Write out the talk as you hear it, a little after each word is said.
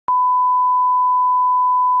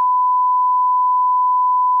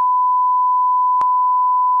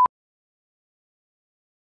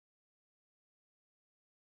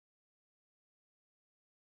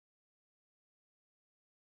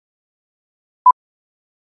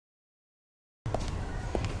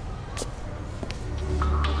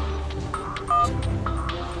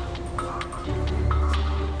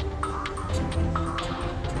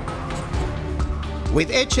With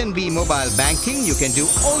HNB mobile banking, you can do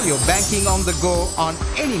all your banking on the go on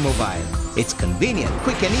any mobile. It's convenient,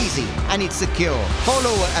 quick and easy, and it's secure. Call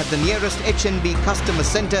over at the nearest HNB customer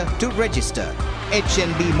center to register.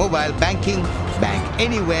 HNB mobile banking, bank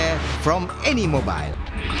anywhere from any mobile.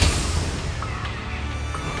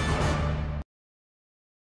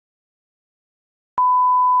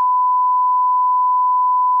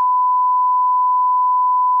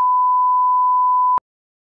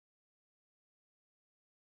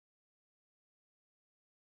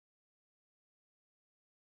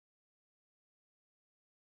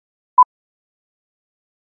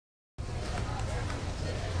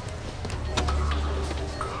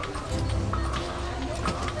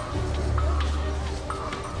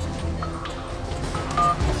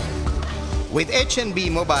 With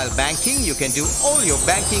HNB mobile banking, you can do all your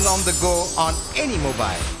banking on the go on any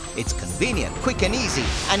mobile. It's convenient, quick and easy,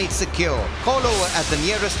 and it's secure. Call over at the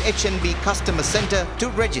nearest HNB customer center to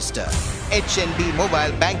register. HNB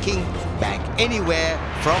mobile banking, bank anywhere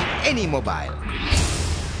from any mobile.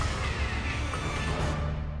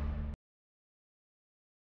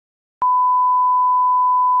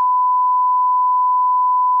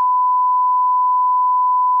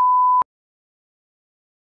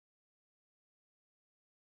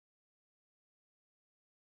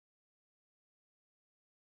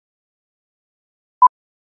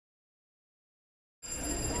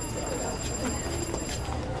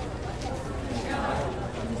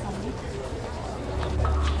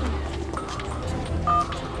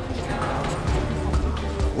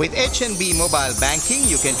 With HNB mobile banking,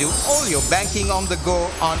 you can do all your banking on the go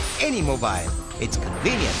on any mobile. It's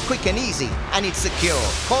convenient, quick and easy, and it's secure.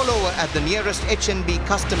 Call over at the nearest HNB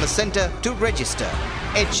customer center to register.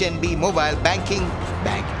 HNB mobile banking,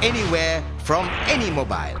 bank anywhere from any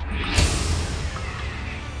mobile.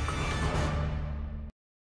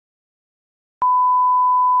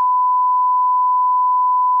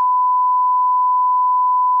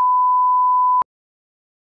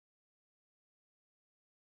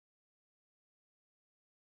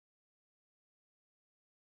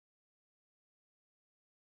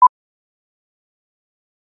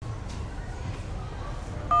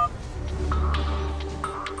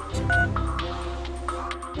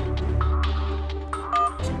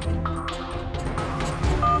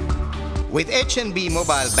 With HNB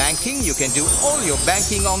mobile banking, you can do all your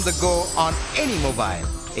banking on the go on any mobile.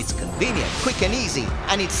 It's convenient, quick and easy,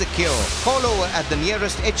 and it's secure. Call over at the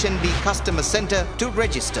nearest HNB customer center to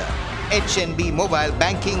register. HNB mobile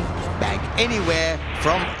banking, bank anywhere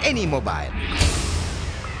from any mobile.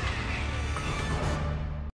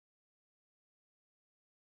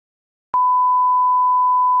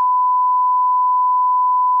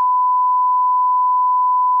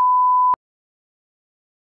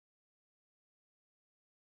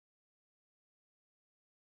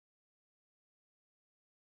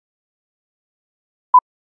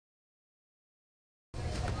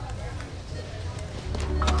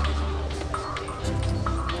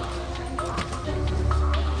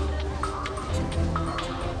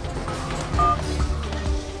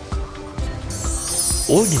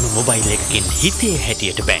 ඕනෙම mobile එකකින් හිතේ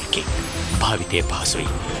හැටියට banking භාවිතය පහසුයි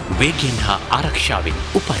වේගෙන් හා ආරක්ෂාවෙන්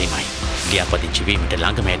උපරිමයි ලියාපදිංචි වීමට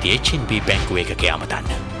ළඟම ඇති HNB බැංකුව එකක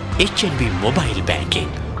යමතන්න HNB මොබයිල්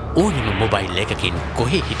බැංකින් ඕනෙම මොබයිල් එකකින්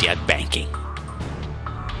කොහේ හිටියත් බැංකින්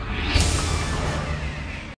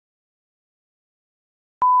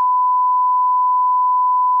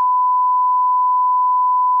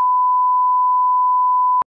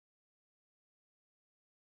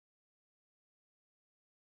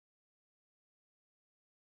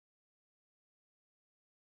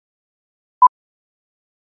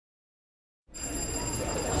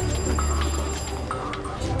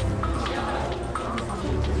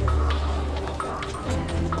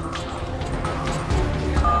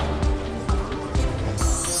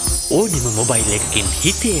ඕනෙම මොබයිල් එකකින්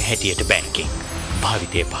හිතේ හැටියට බැංකින්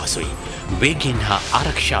භාවිතය පහසුයි වේගෙන් හා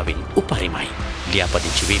ආරක්ෂාවෙන් උපරිමයි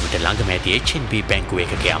ලියාපදිංචි වීමට ළඟම ඇති HNB බැංකුව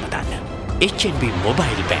එකක යමතන්න HNB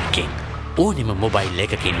මොබයිල් බැංකින් ඕනෙම මොබයිල්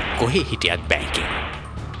එකකින් කොහේ හිටියත් බැංකින්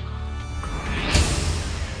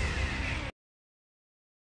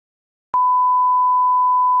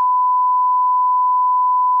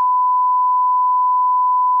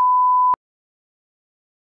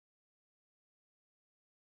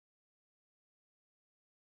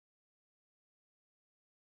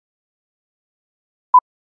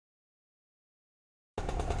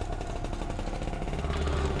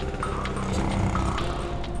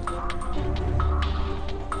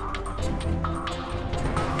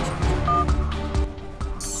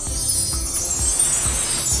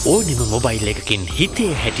ඕනෙම මොබයිල් එකකින්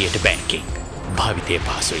හිතේ හැටියට බැංකින් භාවිතය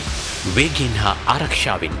පහසුයි. වේගෙන් හා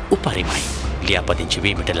ආරක්ෂාවෙන් උපරිමයි. ලියාපදිංචි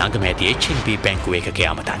වීමට ළඟම ඇති HNB බැංකුව එකක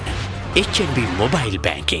යමතන්න. HNB මොබයිල්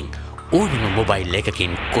බැංකිං ඕනම මොබයිල්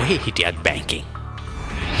එකකින් කොහේ හිටියත් බැංකිං.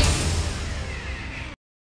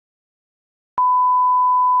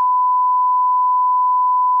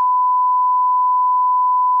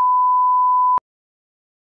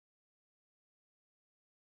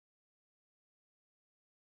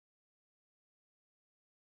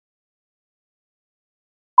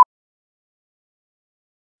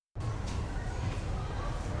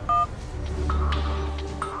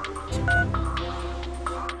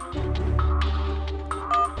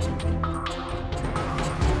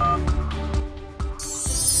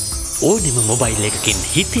 ඕනෙම මොබයිල් එකකින්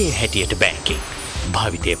හිතේ හැටියට බැංකිං.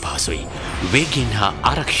 භාවිතය පහසුයි. වේගෙන් හා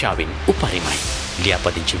ආරක්ෂාවෙන් උපරිමයි.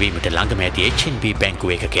 ලියාපදිංචි වීමට ළඟම ඇති HNB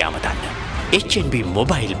බැංකුව එකක යමතන්න. HNB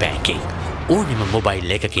මොබයිල් බැංකිං ඕනෙම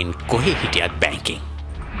මොබයිල් එකකින් කොහේ හිටියත් බැංකිං.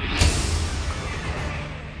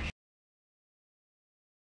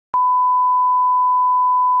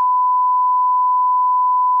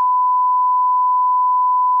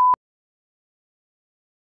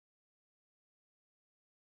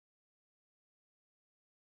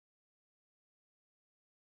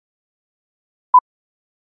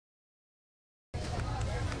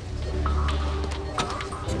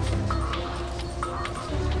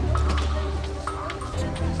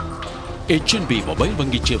 HNB மொபைல்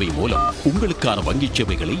வங்கி சேவை மூலம் உங்களுக்கான வங்கி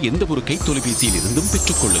சேவைகளை எந்த ஒரு கைத்தொலைபேசியில் இருந்தும்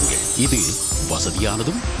பெற்றுக் கொள்ளுங்கள். இது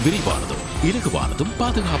வசதியானதும் விரைவானதும் இலகுவானதும்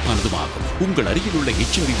பாதுகாப்பானதும் ஆகும். உங்கள் அருகில் உள்ள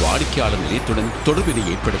HNB வாடிக்கையாளர் நிலையத்துடன் தொடர்பினை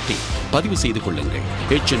ஏற்படுத்தி பதிவு செய்து கொள்ளுங்கள்.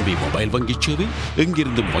 HNB மொபைல் வங்கி சேவை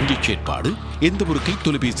எங்கிருந்தும் வங்கி செயற்பாடு எந்த ஒரு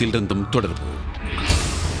கைத்தொலைபேசியில் இருந்தும் தொடர்பு.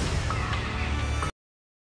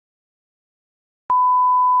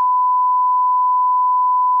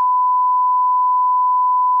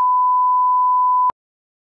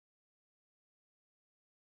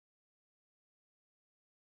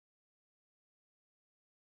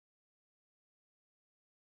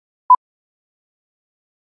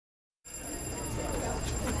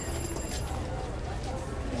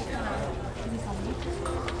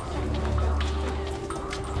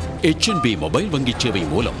 HNB மொபைல் வங்கி சேவை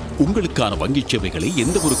மூலம் உங்களுக்கான வங்கி சேவைகளை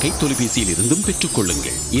எந்த ஒரு கைத்தொலைபேசியில் இருந்தும் பெற்றுக்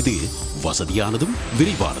கொள்ளுங்கள். இது வசதியானதும்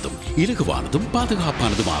விரைவானதும் இலகுவானதும்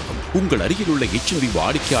பாதுகாப்பானதும் ஆகும். உங்கள் அருகில் உள்ள HNB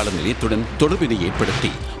வாடிக்கையாளர் நிலையத்துடன் தொடர்பினை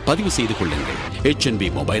ஏற்படுத்தி பதிவு செய்து கொள்ளுங்கள்.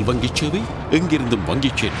 HNB மொபைல் வங்கி சேவை எங்கிருந்தும்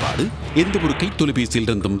வங்கி செயற்பாடு எந்த ஒரு கைத்தொலைபேசியில்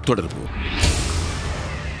இருந்தும் தொடர்பு.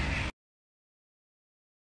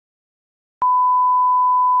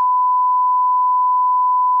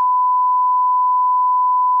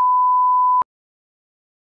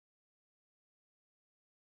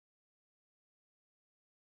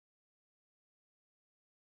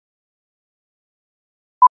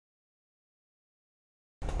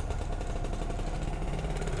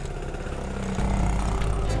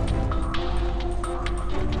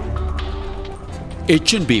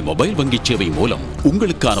 HNB மொபைல் வங்கி சேவை மூலம்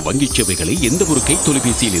உங்களுக்கான வங்கி சேவைகளை எந்த ஒரு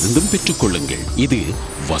கைத்தொலைபேசியில் இருந்தும் பெற்றுக் கொள்ளுங்கள். இது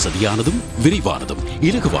வசதியானதும் விரைவானதும்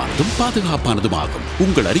இலகுவானதும் பாதுகாப்பானதும் ஆகும்.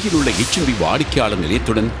 உங்கள் அருகில் உள்ள HNB வாடிக்கையாளர்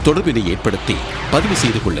நிலையத்துடன் தொடர்பினை ஏற்படுத்தி பதிவு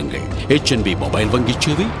செய்து கொள்ளுங்கள். HNB மொபைல் வங்கி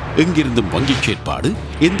சேவை எங்கிருந்தும் வங்கி செயற்பாடு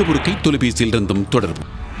எந்த ஒரு கைத்தொலைபேசியில் இருந்தும் தொடர்பு.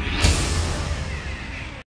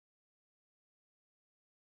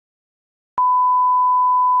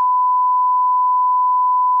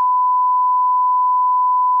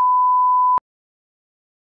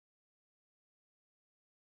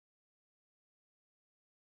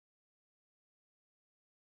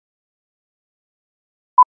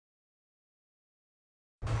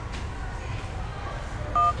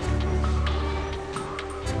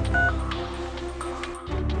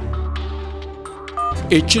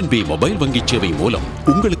 HNB மொபைல் வங்கி சேவை மூலம்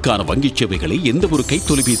உங்களுக்கான வங்கி சேவைகளை எந்த ஒரு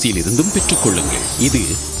கைத்தொலைபேசியில் இருந்தும் பெற்றுக் கொள்ளுங்கள். இது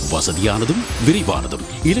வசதியானதும் விரைவானதும்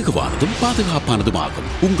இலகுவானதும் பாதுகாப்பானதும் ஆகும்.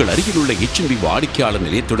 உங்கள் அருகில் உள்ள HNB வாடிக்கையாளர்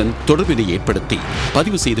நிலையத்துடன் தொடர்பினை ஏற்படுத்தி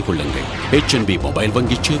பதிவு செய்து கொள்ளுங்கள். HNB மொபைல்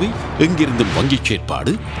வங்கி சேவை எங்கிருந்தும் வங்கி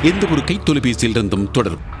செயற்பாடு எந்த ஒரு கைத்தொலைபேசியில் இருந்தும்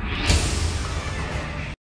தொடர்பு.